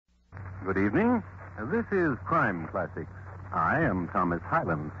Good evening. This is Crime Classics. I am Thomas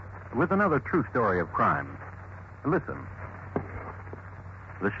Hyland with another true story of crime. Listen.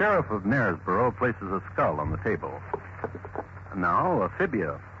 The sheriff of Knaresborough places a skull on the table. Now a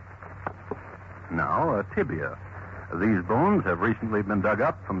fibia. Now a tibia. These bones have recently been dug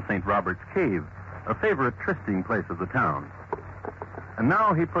up from St. Robert's Cave, a favorite trysting place of the town. And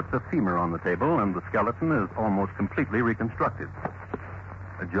now he puts a femur on the table, and the skeleton is almost completely reconstructed.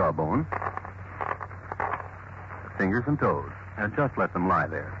 A jawbone, fingers and toes, and just let them lie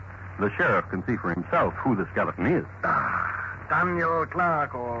there. The sheriff can see for himself who the skeleton is. Daniel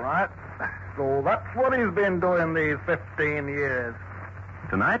Clarke, all right. So that's what he's been doing these 15 years.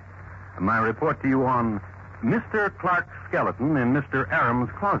 Tonight, my report to you on Mr. Clarke's skeleton in Mr.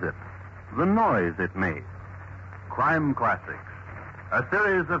 Aram's closet. The noise it made. Crime Classics. A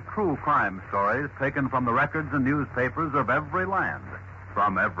series of true crime stories taken from the records and newspapers of every land,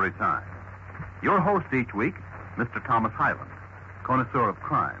 from every time. Your host each week, Mr. Thomas Hyland, connoisseur of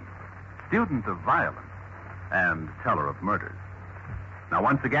crime, student of violence, and teller of murders. Now,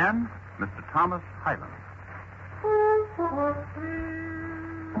 once again, Mr. Thomas Hyland.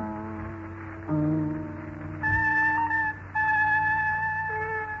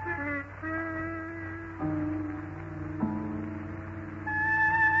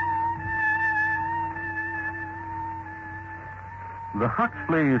 The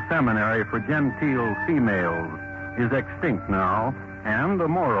Huxley Seminary for Genteel Females is extinct now, and a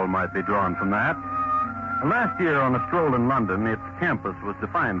moral might be drawn from that. Last year on a stroll in London, its campus was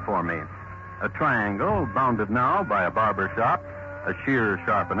defined for me. A triangle bounded now by a barber shop, a shear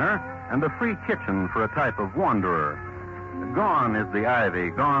sharpener, and a free kitchen for a type of wanderer. Gone is the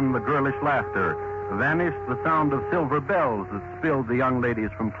ivy, gone the girlish laughter, vanished the sound of silver bells that spilled the young ladies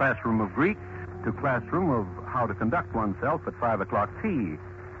from classroom of Greek to classroom of how to conduct oneself at 5 o'clock tea.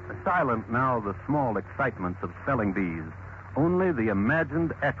 Silent now the small excitements of spelling bees. Only the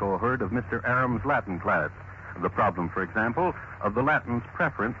imagined echo heard of Mr. Aram's Latin class. The problem, for example, of the Latin's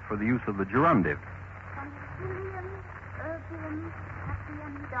preference for the use of the gerundive.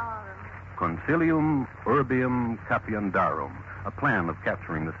 Concilium urbium capiendarum, a plan of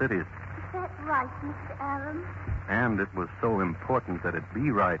capturing the cities. Is that right, Mr. Aram? And it was so important that it be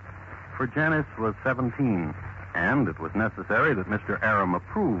right. For Janice was 17, and it was necessary that Mr. Aram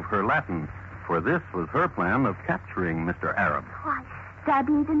approve her Latin, for this was her plan of capturing Mr. Aram. Why,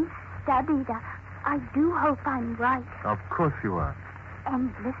 studied and studied. I do hope I'm right. Of course you are.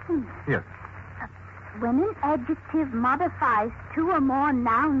 And listen. Yes. When an adjective modifies two or more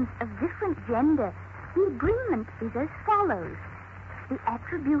nouns of different gender, the agreement is as follows. The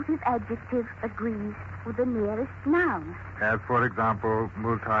attributive adjective agrees with the nearest noun. As, for example,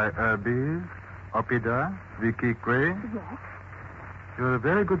 multi urbis, opida, vicique. Yes. You're a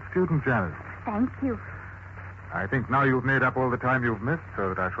very good student, Janice. Thank you. I think now you've made up all the time you've missed so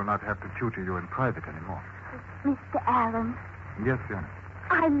that I shall not have to tutor you in private anymore. Mr. Aram. Yes, Janice.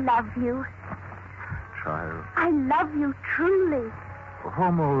 I love you. Child. I love you truly.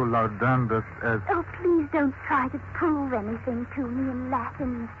 Homo laudandus est. Oh, please don't try to prove anything to me in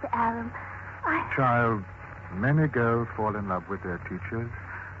Latin, Mr. Aram. Child, many girls fall in love with their teachers.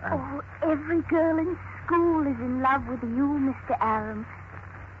 Oh, every girl in school is in love with you, Mr. Aram.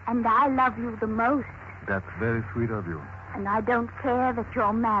 And I love you the most. That's very sweet of you. And I don't care that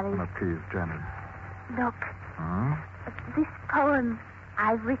you're married. Now, please, Janice. Look. Hmm? This poem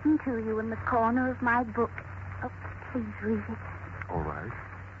I've written to you in the corner of my book. Oh, please read it. All right.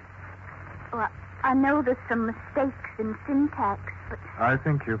 Well, I know there's some mistakes in syntax, but... I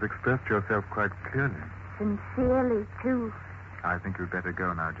think you've expressed yourself quite clearly. Sincerely, too. I think you'd better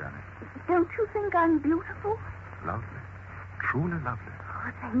go now, Janice. Don't you think I'm beautiful? Lovely. Truly lovely.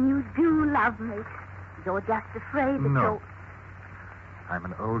 Oh, then you do love me. You're just afraid that No. you'll... I'm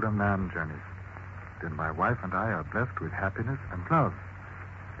an older man, Janice. Then my wife and I are blessed with happiness and love.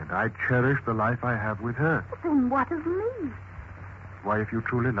 And I cherish the life I have with her. Then what of me? Why, if you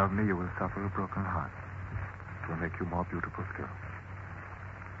truly love me, you will suffer a broken heart. It will make you more beautiful still.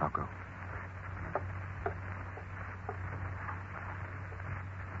 Now go.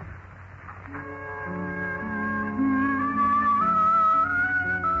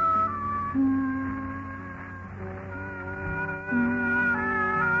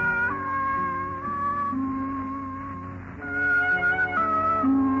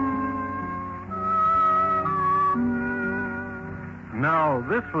 Now,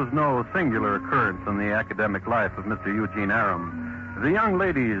 this was no singular occurrence in the academic life of Mr. Eugene Aram. The young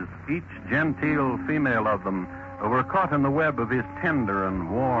ladies, each genteel female of them, were caught in the web of his tender and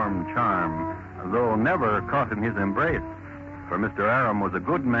warm charm, though never caught in his embrace. for Mr. Aram was a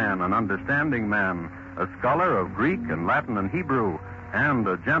good man, an understanding man, a scholar of Greek and Latin and Hebrew, and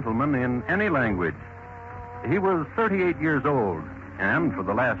a gentleman in any language. He was 38 years old, and for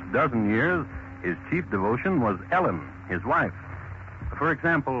the last dozen years, his chief devotion was Ellen, his wife. For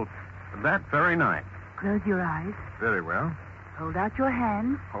example, that very night. Close your eyes. Very well. Hold out your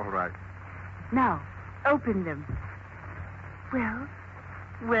hands. All right. Now, open them.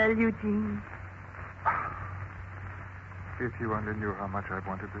 Well, Eugene. If you only knew how much I've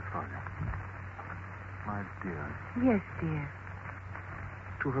wanted this for you. My dear. Yes, dear.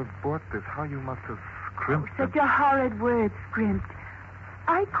 To have bought this, how you must have scrimped. Such a horrid word, scrimped.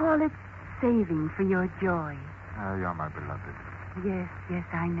 I call it saving for your joy. Ah, you're my beloved. Yes,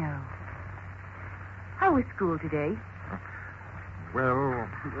 I know. How was school today? Well,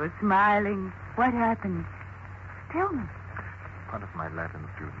 You're smiling. What happened? Tell me. one of my Latin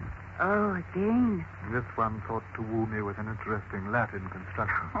students. Oh, again. This one thought to woo me with an interesting Latin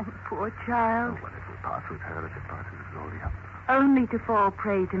construction. Oh, poor child. Well, it will pass with her as it passes with all the others. Only to fall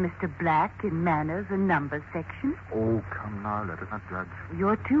prey to Mr. Black in manners and numbers section. Oh, come now, let us not judge.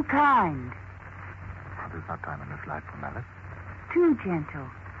 You're too kind. Oh, there's not time in this life for malice. Too gentle.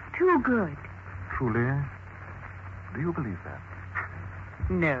 Too good. Truly? Do you believe that?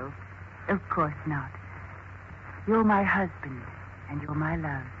 No, of course not. You're my husband, and you're my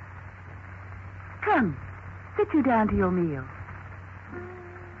love. Come, sit you down to your meal.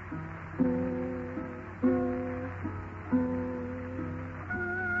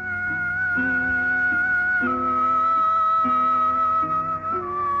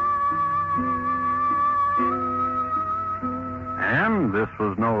 And this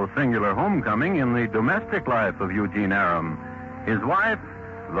was no singular homecoming in the domestic life of Eugene Aram. His wife,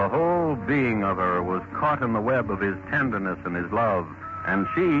 the whole being of her, was caught in the web of his tenderness and his love. And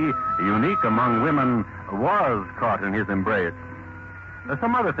she, unique among women, was caught in his embrace. There's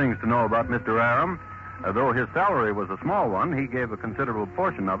some other things to know about Mr. Aram. Though his salary was a small one, he gave a considerable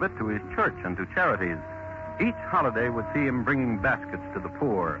portion of it to his church and to charities. Each holiday would see him bringing baskets to the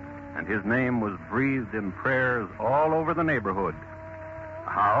poor, and his name was breathed in prayers all over the neighborhood.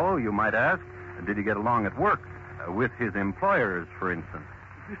 How, you might ask, did he get along at work? With his employers, for instance.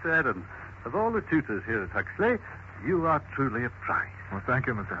 Mr. Adam, of all the tutors here at Huxley, you are truly a prize. Well, thank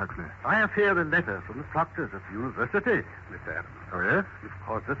you, Mr. Huxley. I have here a letter from the proctors at the university, Mr. Adam. Oh, yes? You've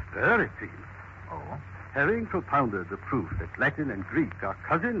caused us very pleased. Oh? Having propounded the proof that Latin and Greek are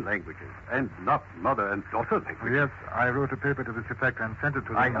cousin languages and not mother and daughter languages. Yes, I wrote a paper to this effect and sent it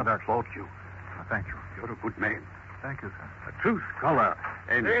to them. I applaud you. Oh, thank you. You're a good man, Thank you, sir. a true scholar,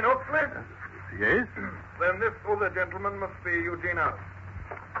 and... Jane Oxley? Yes? Then this other gentleman must be Eugene Aram.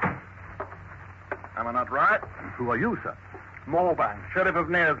 Am I not right? Who are you, sir? Morbank, Sheriff of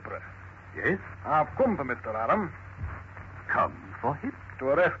Knaresborough. Yes? I've come for Mr. Aram Come for him. to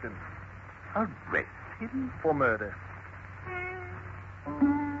arrest him Arrest him? for murder.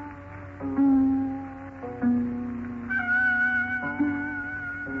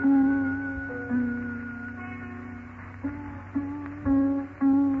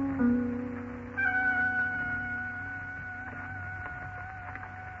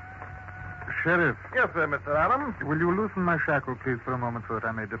 Sheriff, Yes, sir, Mr. Aram. will you loosen my shackle, please, for a moment so that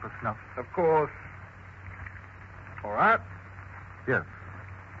I may dip a snuff? Of course. All right. Yes.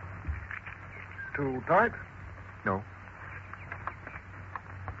 Too tight? No.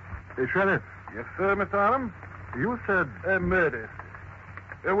 Sheriff, Yes, sir, Mr. Aram. you said... Murder.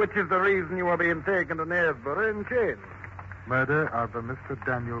 Which is the reason you are being taken to Knaresborough in chains. Murder of Mr.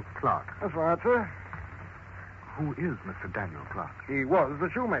 Daniel Clarke. That's right, sir. Who is Mr. Daniel Clarke? He was the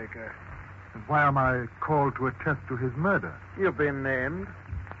shoemaker. And why am I called to attest to his murder? You've been named.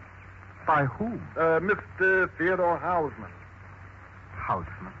 By whom? Mr. Theodore Hausman.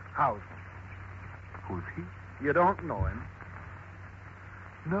 Houseman. Hausman. Who's he? You don't know him.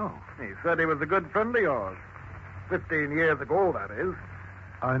 No. He said he was a good friend of yours. 15 years ago, that is.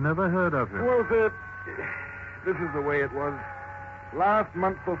 I never heard of him. Well, sir, this is the way it was. Last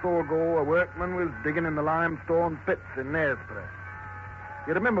month or so ago, a workman was digging in the limestone pits in Knaresborough.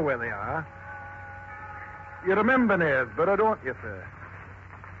 You remember where they are? You remember Knaresborough, don't you, sir?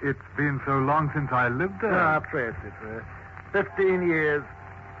 It's been so long since I lived there. I've traced it, sir. 15 years.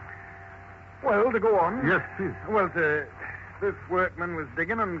 Well, to go on. Yes, please. Well, sir, this workman was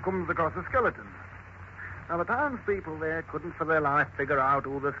digging and comes across a skeleton. Now, the townspeople there couldn't for their life figure out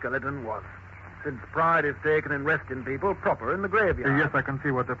who the skeleton was, since pride is taken in resting people proper in the graveyard. Yes, I can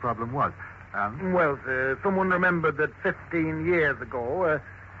see what the problem was. And? Well, sir, someone remembered that 15 years ago,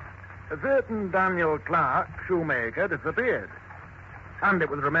 a certain Daniel Clarke, shoemaker, disappeared. And it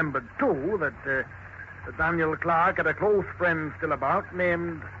was remembered, too, that Daniel Clarke had a close friend still about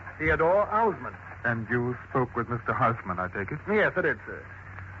named Theodore Hausman. And you spoke with Mr. Houseman, I take it? Yes, I did, sir.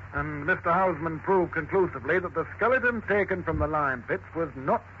 And Mr. Hausman proved conclusively that the skeleton taken from the lime pits was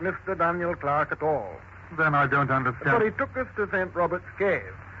not Mr. Daniel Clarke at all. Then I don't understand. But he took us to St. Robert's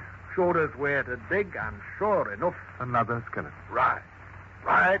Cave, showed us where to dig, and sure enough... Another skeleton. Right.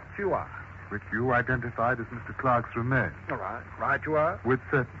 Right you are. Which you identified as Mr. Clarke's remains. All right. Right you are. With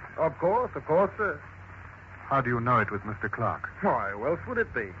certainty. Of course, sir. How do you know it was Mr. Clarke? Why, who else would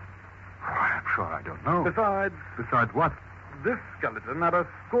it be? Oh, I'm sure I don't know. Besides... Besides what? This skeleton had a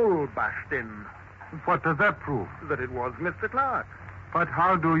skull bashed in. What does that prove? That it was Mr. Clarke. But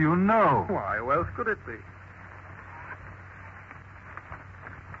how do you know? Why, who else could it be?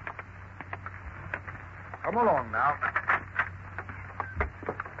 Come along now.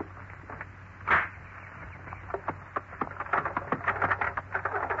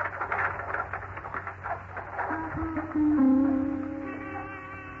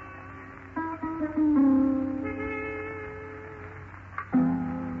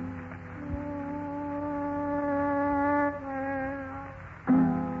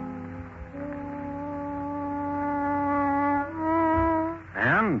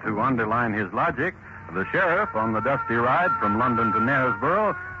 And to underline his logic, the sheriff on the dusty ride from London to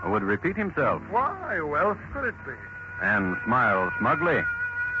Knaresborough would repeat himself. Why, who else could it be? And smile smugly.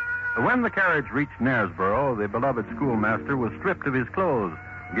 When the carriage reached Knaresborough, the beloved schoolmaster was stripped of his clothes,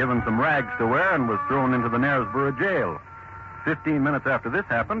 given some rags to wear, and was thrown into the Knaresborough jail. 15 minutes after this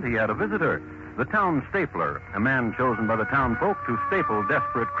happened, he had a visitor, the town stapler, a man chosen by the town folk to staple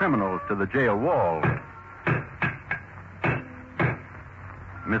desperate criminals to the jail wall.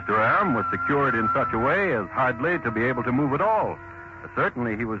 Mr. Aram was secured in such a way as hardly to be able to move at all.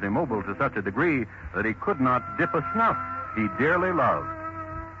 Certainly he was immobile to such a degree that he could not dip a snuff he dearly loved.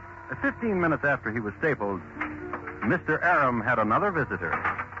 15 minutes after he was stapled, Mr. Aram had another visitor.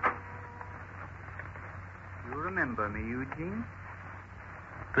 You remember me, Eugene?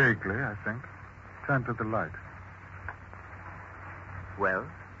 Vaguely, I think. Turn to the light. Well,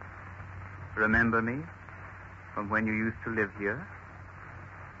 remember me from when you used to live here?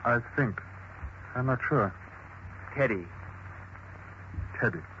 I think. I'm not sure. Teddy.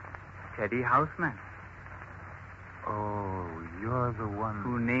 Teddy. Teddy Houseman. Oh, you're the one...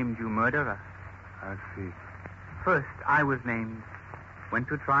 Who named you murderer. I see. First, I was named. Went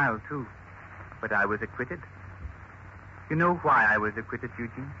to trial, too. But I was acquitted. You know why I was acquitted,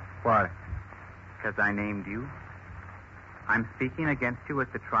 Eugene? Why? Because I named you. I'm speaking against you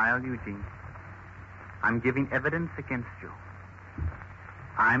at the trial, Eugene. I'm giving evidence against you.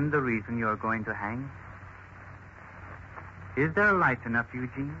 I'm the reason you're going to hang. Is there light enough,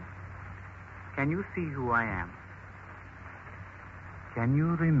 Eugene? Can you see who I am? Can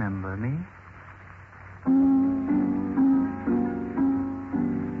you remember me?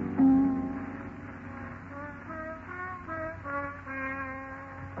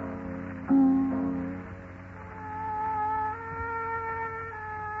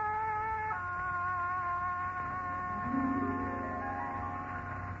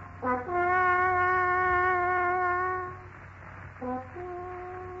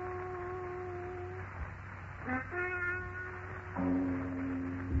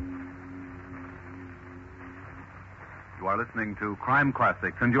 You are listening to Crime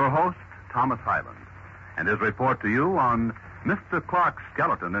Classics and your host, Thomas Hyland, and his report to you on Mr. Clarke's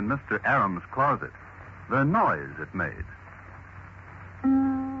skeleton in Mr. Aram's closet, the noise it made.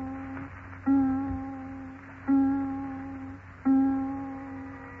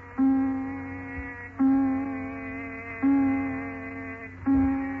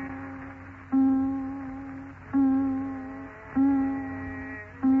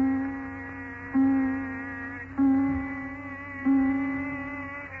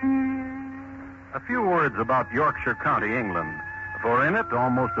 About Yorkshire County, England. For in it,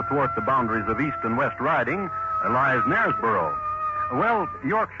 almost athwart the boundaries of East and West Riding, lies Knaresborough. Well,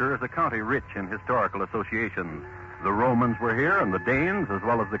 Yorkshire is a county rich in historical associations. The Romans were here, and the Danes, as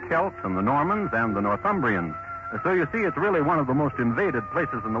well as the Celts and the Normans and the Northumbrians. So you see, it's really one of the most invaded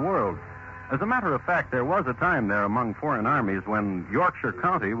places in the world. As a matter of fact, there was a time there among foreign armies when Yorkshire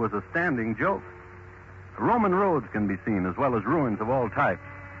County was a standing joke. Roman roads can be seen, as well as ruins of all types.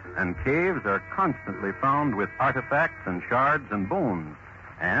 And caves are constantly found with artifacts and shards and bones.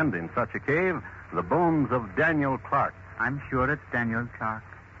 And in such a cave, the bones of Daniel Clarke. I'm sure it's Daniel Clarke,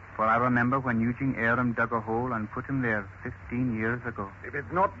 for I remember when Eugene Aram dug a hole and put him there 15 years ago. If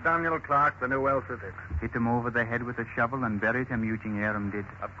it's not Daniel Clarke, then who else is it? Hit him over the head with a shovel and buried him, Eugene Aram did.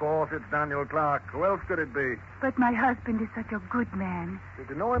 Of course, it's Daniel Clarke. Who else could it be? But my husband is such a good man. Did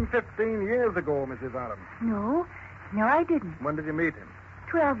you know him 15 years ago, Mrs. Aram? No, I didn't. When did you meet him?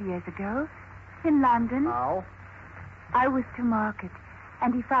 12 years ago, in London. How? I was to market,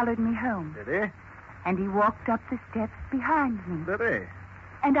 and he followed me home. Did he? And he walked up the steps behind me. Did he?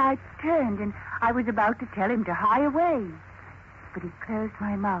 And I turned, and I was about to tell him to hie away. But he closed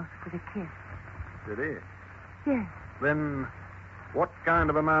my mouth with a kiss. Did he? Yes. Then what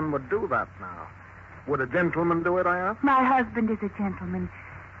kind of a man would do that now? Would a gentleman do it, I ask? My husband is a gentleman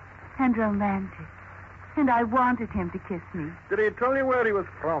and romantic. And I wanted him to kiss me. Did he tell you where he was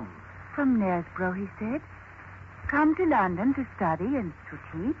from? From Knaresborough, he said. Come to London to study and to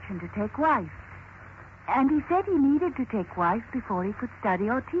teach and to take wife. And he said he needed to take wife before he could study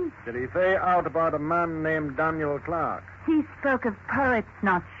or teach. Did he say out about a man named Daniel Clarke? He spoke of poets,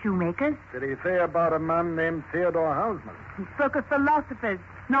 not shoemakers. Did he say about a man named Theodore Houseman? He spoke of philosophers,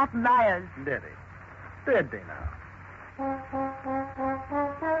 not liars. Did he? Did he now?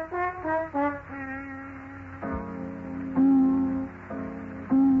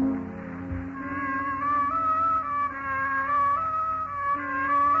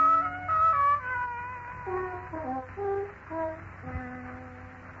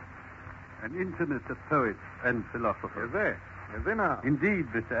 An intimate of poets and philosophers. Is he now? Indeed,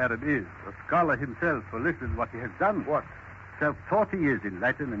 Mr. Aram is. A scholar himself, for listen to what he has done. What? Self-taught he is in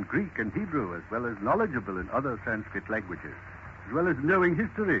Latin and Greek and Hebrew, as well as knowledgeable in other Sanskrit languages, as well as knowing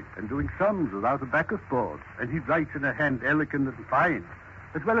history and doing sums without a backus board. And he writes in a hand elegant and fine,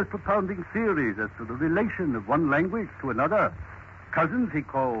 as well as propounding theories as to the relation of one language to another. Cousins he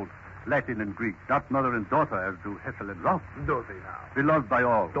called Latin and Greek, not mother and daughter, as do Hessel and Roth. Does he now? Beloved by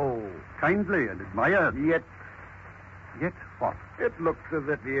all. Oh. Kindly and admired. Yet Yet what? it looks as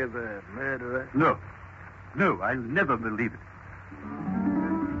if he is a murderer. No, I'll never believe it.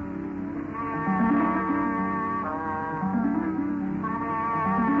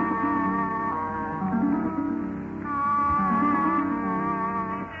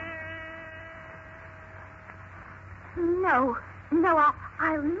 No,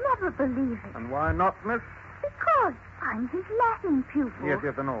 I'll never believe it. And why not, miss? Because I'm his Latin pupil. Yes,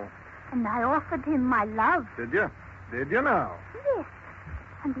 I know. And I offered him my love. Did you? Did you now? Yes.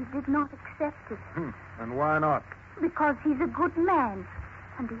 And he did not accept it. And why not? Because he's a good man.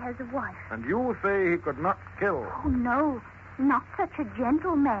 And he has a wife. And you say he could not kill. Oh, no. Not such a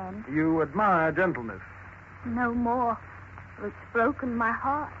gentleman. You admire gentleness. No more. For it's broken my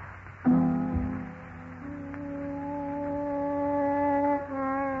heart.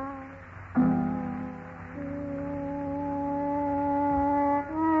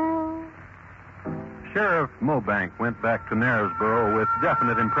 Sheriff Mobank went back to Knaresborough with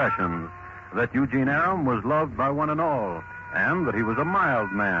definite impressions that Eugene Aram was loved by one and all, and that he was a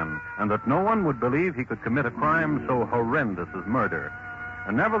mild man, and that no one would believe he could commit a crime so horrendous as murder.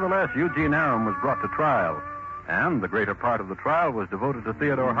 And nevertheless, Eugene Aram was brought to trial, and the greater part of the trial was devoted to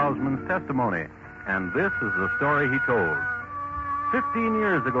Theodore Houseman's testimony, and this is the story he told. 15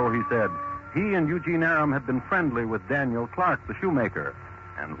 years ago, he said, he and Eugene Aram had been friendly with Daniel Clarke, the shoemaker.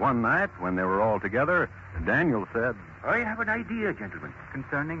 And one night, when they were all together, Daniel said, I have an idea, gentlemen.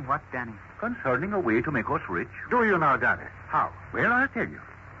 Concerning what, Danny? Concerning a way to make us rich. Do you now, Danny? How? Well, I'll tell you.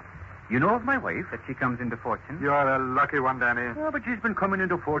 You know of my wife? That she comes into fortune? You're a lucky one, Danny. Oh, but she's been coming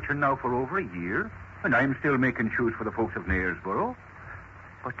into fortune now for over a year, and I'm still making shoes for the folks of Knaresborough.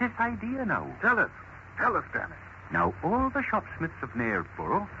 But this idea now. Tell us, Danny. Now, all the shopsmiths of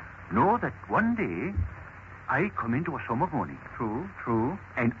Knaresborough know that one day I come into a sum of money. True.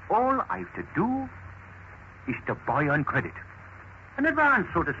 And all I've to do is to buy on credit. An advance,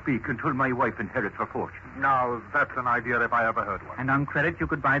 so to speak, until my wife inherits her fortune. Now, that's an idea if I ever heard one. And on credit, you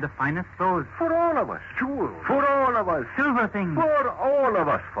could buy the finest clothes. For all of us. Jewels. For all of us. Silver things. For all of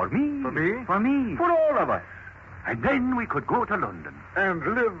us. For me. For me? For me. For all of us. And then we could go to London. And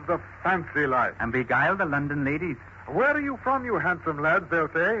live the fancy life. And beguile the London ladies. Where are you from, you handsome lads, they'll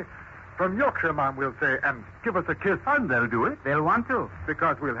say. From Yorkshire, ma'am, we'll say, and give us a kiss. And they'll do it. They'll want to.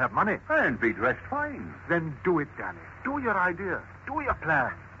 Because we'll have money. And be dressed fine. Then do it, Danny. Do your idea. Do your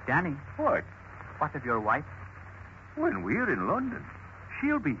plan. Danny, What? what of your wife? When we're in London,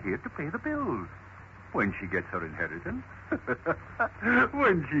 she'll be here to pay the bills. When she gets her inheritance.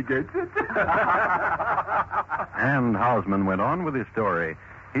 When she gets it. And Houseman went on with his story.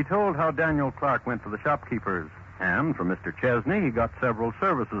 He told how Daniel Clarke went to the shopkeepers, and from Mr. Chesney he got several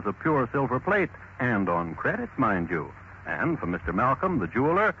services of pure silver plate, and on credit, mind you. And for Mr. Malcolm, the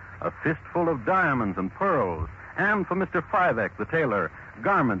jeweler, a fistful of diamonds and pearls. And for Mr. Fyvek, the tailor,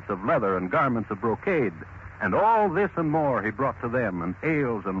 garments of leather and garments of brocade. And all this and more he brought to them, and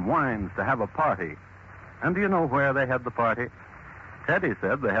ales and wines to have a party. And do you know where they had the party? Teddy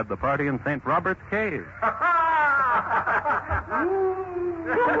said they had the party in St. Robert's Cave.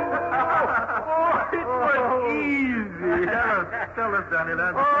 It was easy. Tell us, Danny,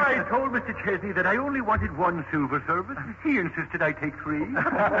 lad. I told Mr. Chesney that I only wanted one silver service. He insisted I take 3.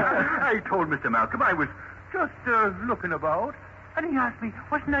 I told Mr. Malcolm I was just looking about. And he asked me,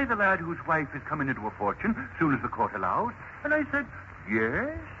 wasn't I the lad whose wife is coming into a fortune soon as the court allowed? And I said,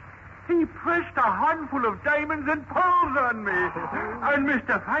 yes. He pressed a handful of diamonds and pearls on me. And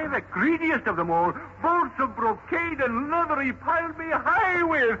Mr. Fyvek, greediest of them all, bolts of brocade and leather he piled me high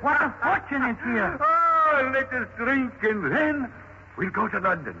with. What a fortune is here. Oh, let us drink, and then we'll go to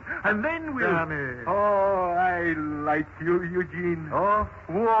London. And then we'll... Danny. Oh, I like you, Eugene. Oh?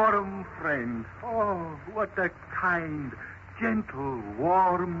 Warm friend. Oh, what a kind, gentle,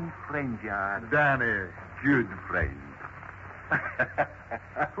 warm friend you are. Danny, Good friend.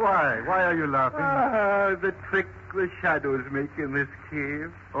 why? Why are you laughing? The trick the shadows make in this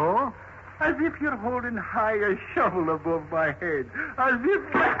cave. Oh? As if you're holding high a shovel above my head. As if...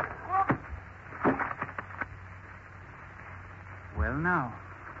 Well, now,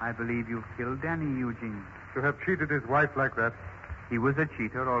 I believe you've killed Danny, Eugene. To have cheated his wife like that. He was a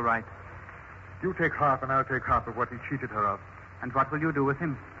cheater, all right. You take half and I'll take half of what he cheated her of. And what will you do with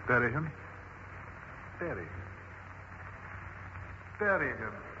him? Bury him. Bury him. Bury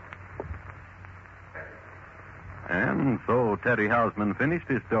him. And so Teddy Houseman finished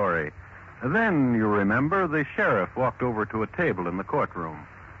his story. Then, you remember, the sheriff walked over to a table in the courtroom.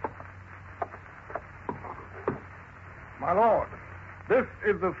 My lord, this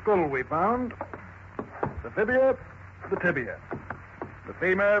is the skull we found. The fibia, the tibia. The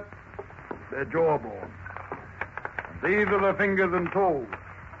femur, the jawbone. And these are the fingers and toes.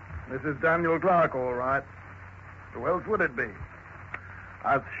 This is Daniel Clarke, all right. Who else would it be?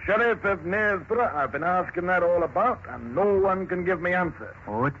 As sheriff of Knaresborough, I've been asking that all about, and no one can give me answer.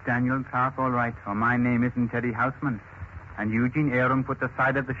 Oh, it's Daniel Clarke, all right. Oh, my name isn't Teddy Houseman. And Eugene Aram put the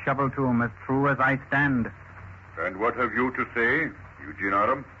side of the shovel to him as true as I stand. And what have you to say, Eugene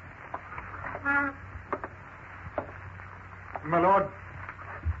Aram? My lord,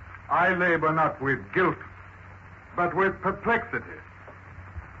 I labor not with guilt, but with perplexity.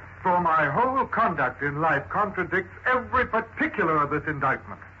 For my whole conduct in life contradicts every particular of this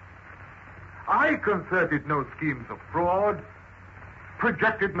indictment. I concerted no schemes of fraud,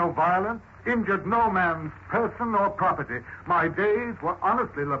 projected no violence, injured no man's person or property. My days were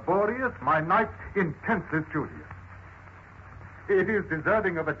honestly laborious, my nights intensely studious. It is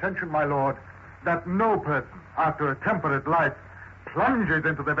deserving of attention, my lord, that no person, after a temperate life, plunges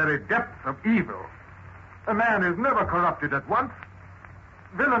into the very depths of evil. A man is never corrupted at once.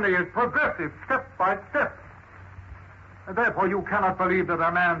 Villainy is progressive, step by step. And therefore you cannot believe that a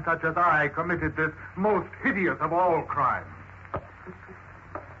man such as I committed this most hideous of all crimes.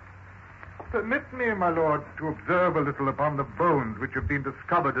 Permit me, my lord, to observe a little upon the bones which have been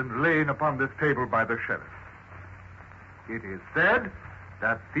discovered and lain upon this table by the sheriff. It is said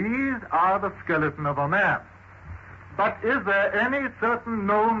that these are the skeleton of a man. But is there any certain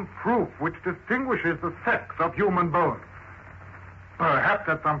known proof which distinguishes the sex of human bones? Perhaps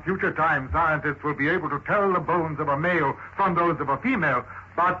at some future time scientists will be able to tell the bones of a male from those of a female,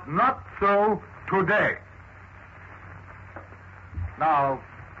 but not so today. Now,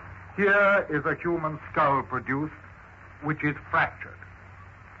 here is a human skull produced, which is fractured.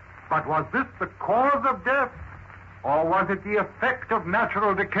 But was this the cause of death, or was it the effect of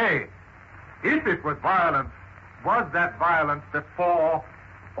natural decay? If it was violence, was that violence before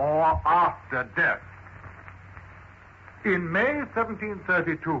or after death? In May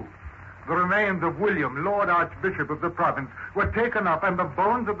 1732, the remains of William, Lord Archbishop of the province, were taken up and the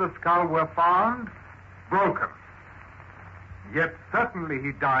bones of the skull were found broken. Yet certainly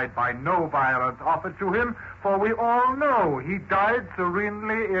he died by no violence offered to him, for we all know he died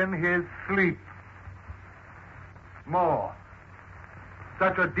serenely in his sleep. More,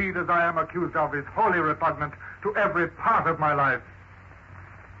 such a deed as I am accused of is wholly repugnant to every part of my life.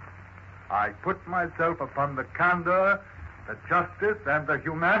 I put myself upon the candor, the justice, and the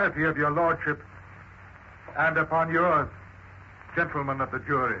humanity of your lordship, and upon yours, gentlemen of the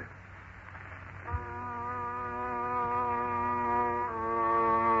jury.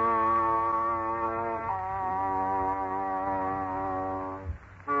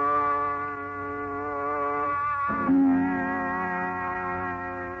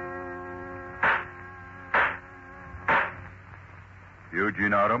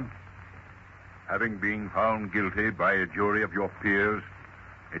 having been found guilty by a jury of your peers,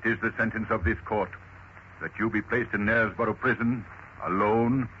 it is the sentence of this court that you be placed in Knaresborough prison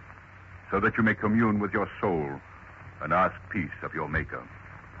alone so that you may commune with your soul and ask peace of your Maker.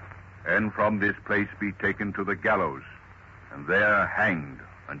 And from this place be taken to the gallows and there hanged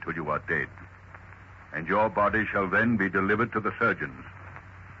until you are dead. And your body shall then be delivered to the surgeons.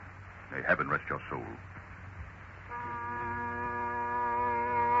 May heaven rest your soul.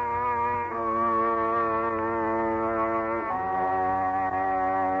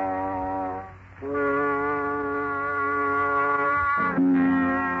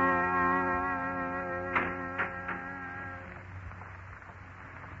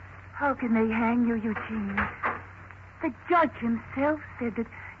 How can they hang you, Eugene? The judge himself said that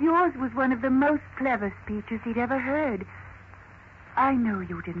yours was one of the most clever speeches he'd ever heard. I know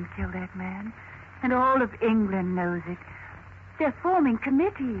you didn't kill that man, and all of England knows it. They're forming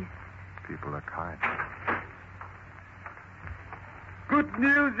committees. People are kind. Good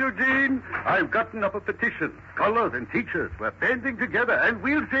news, Eugene. I've gotten up a petition. Scholars and teachers were banding together, and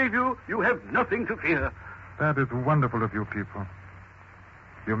we'll save you. You have nothing to fear. That is wonderful of you people.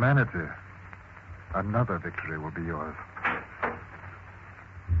 Humanity. Another victory will be yours.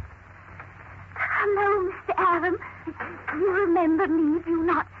 Hello, Mr. Aram. You remember me, do you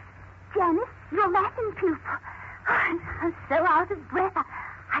not? Janice, your Latin pupil. I'm so out of breath,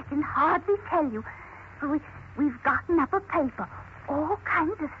 I can hardly tell you. We've gotten up a paper, all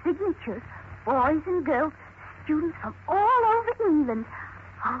kinds of signatures, boys and girls, students from all over England.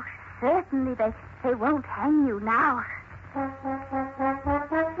 Oh, certainly they won't hang you now.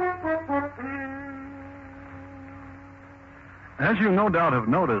 As you no doubt have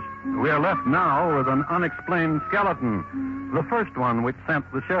noticed, we are left now with an unexplained skeleton. The first one which sent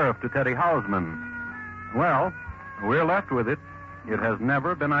the sheriff to Teddy Hausman. Well, we're left with it. It has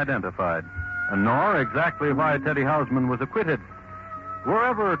never been identified, nor exactly why Teddy Hausman was acquitted.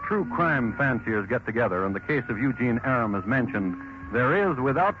 Wherever true crime fanciers get together, and the case of Eugene Aram is mentioned, there is,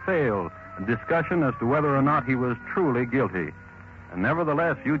 without fail, a discussion as to whether or not he was truly guilty. And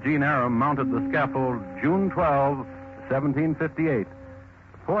nevertheless, Eugene Aram mounted the scaffold June 12, 1758.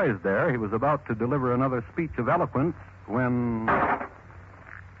 Poised there, he was about to deliver another speech of eloquence when...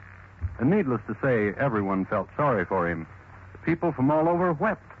 And needless to say, everyone felt sorry for him. The people from all over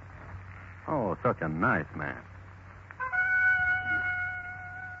wept. Oh, such a nice man.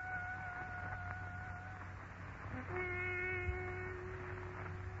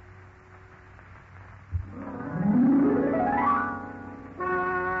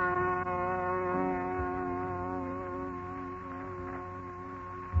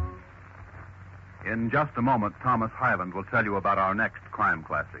 In just a moment, Thomas Hyland will tell you about our next crime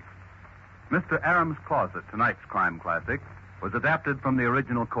classic. Mr. Aram's Closet, tonight's crime classic, was adapted from the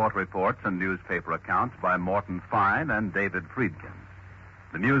original court reports and newspaper accounts by Morton Fine and David Friedkin.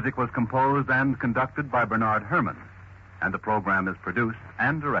 The music was composed and conducted by Bernard Herrmann, and the program is produced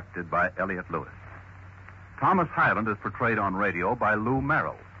and directed by Elliott Lewis. Thomas Hyland is portrayed on radio by Lou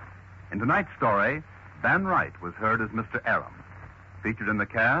Merrill. In tonight's story, Van Wright was heard as Mr. Aram. Featured in the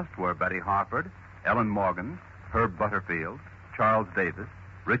cast were Betty Harford, Ellen Morgan, Herb Butterfield, Charles Davis,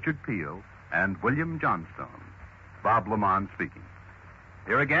 Richard Peel, and William Johnstone. Bob Lamont speaking.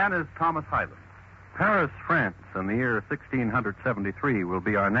 Here again is Thomas Hyland. Paris, France, in the year 1673 will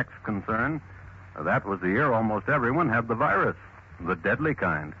be our next concern. That was the year almost everyone had the virus, the deadly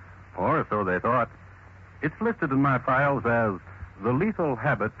kind, or so they thought. It's listed in my files as the lethal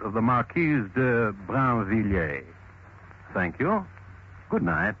habit of the Marquise de Brinvilliers. Thank you. Good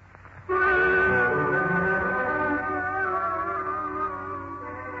night.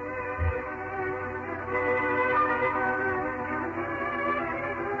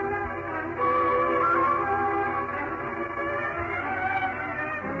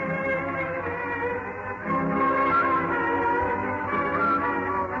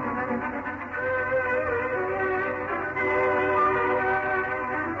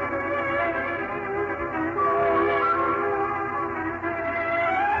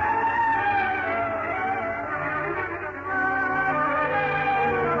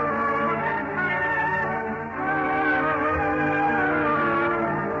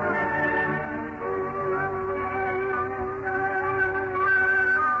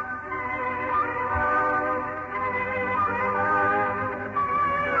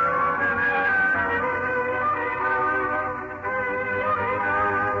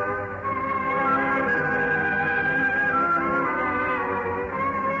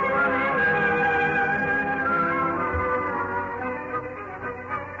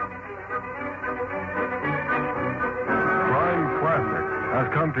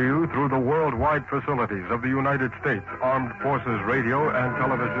 through the worldwide facilities of the United States Armed Forces Radio and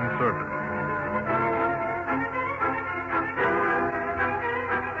Television Service.